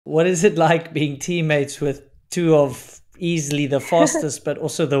What is it like being teammates with two of easily the fastest, but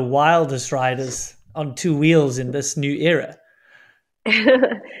also the wildest riders on two wheels in this new era?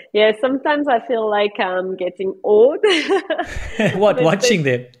 Yeah, sometimes I feel like I'm getting old. What, But watching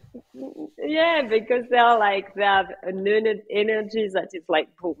them? yeah, because they have an energy that is like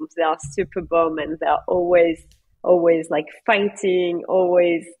boom. They are super bomb, and they're always like fighting,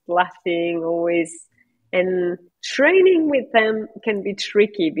 always laughing, always. And training with them can be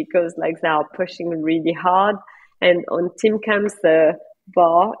tricky because like they are pushing really hard, and on team camps the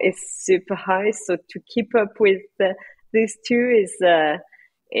bar is super high. So to keep up with these two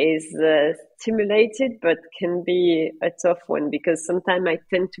is stimulated, but can be a tough one because sometimes I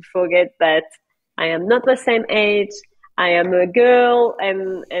tend to forget that I am not the same age. I am a girl,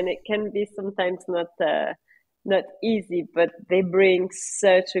 and it can be sometimes not easy. But they bring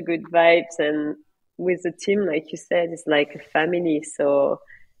such a good vibes, and with the team, like you said, it's like a family. So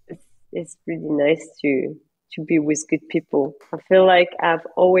it's really nice to be with good people. I feel like I've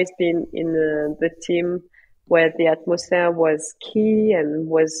always been in the team where the atmosphere was key and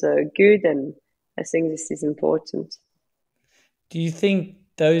was good, and I think this is important. Do you think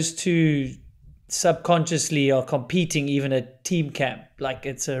those two subconsciously are competing even at team camp? Like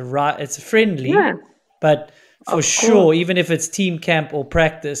it's Yeah, friendly, but for of course. sure, even if it's team camp or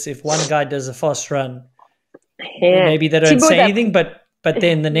practice, if one guy does a fast run, Yeah, maybe they don't Thibaut say anything, d'après. but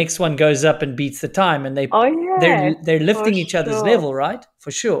then the next one goes up and beats the time, and Oh yeah, they're for lifting each other's sure. level, right?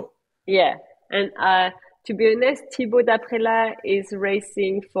 For sure. Yeah, and to be honest, Thibaut d'Après is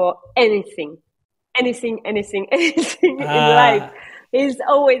racing for anything in life. Ah, He's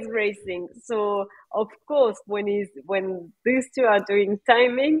always racing. So of course, when these two are doing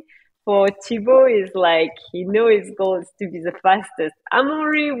timing, for Thibaut is like he knows his goal is to be the fastest.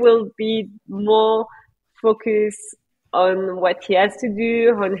 Amaury will be more focused on what he has to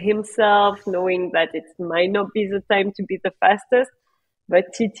do, on himself, knowing that it might not be the time to be the fastest. But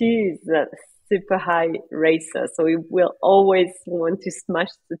Titi is a super high racer, so he will always want to smash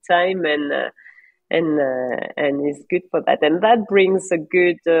the time, and is good for that, and that brings a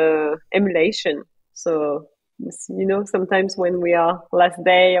good emulation. So sometimes when we are last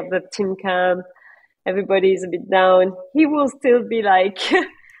day of the team camp, everybody is a bit down. He will still be like,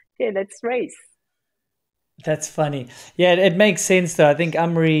 "Okay, let's race." that's funny. Yeah, it makes sense though. I think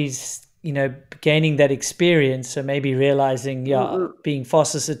Amri's, gaining that experience, so maybe realizing, yeah, Mm-mm. being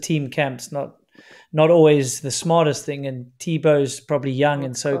fastest at team camps not always the smartest thing, and Tebow's probably young Of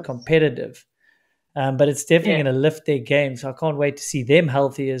and so course, competitive. But it's definitely yeah, going to lift their game. So I can't wait to see them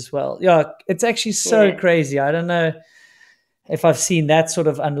healthy as well. Yeah, it's actually so yeah. crazy. I don't know if I've seen that sort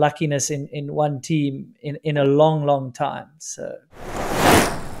of unluckiness in one team in a long, long time. So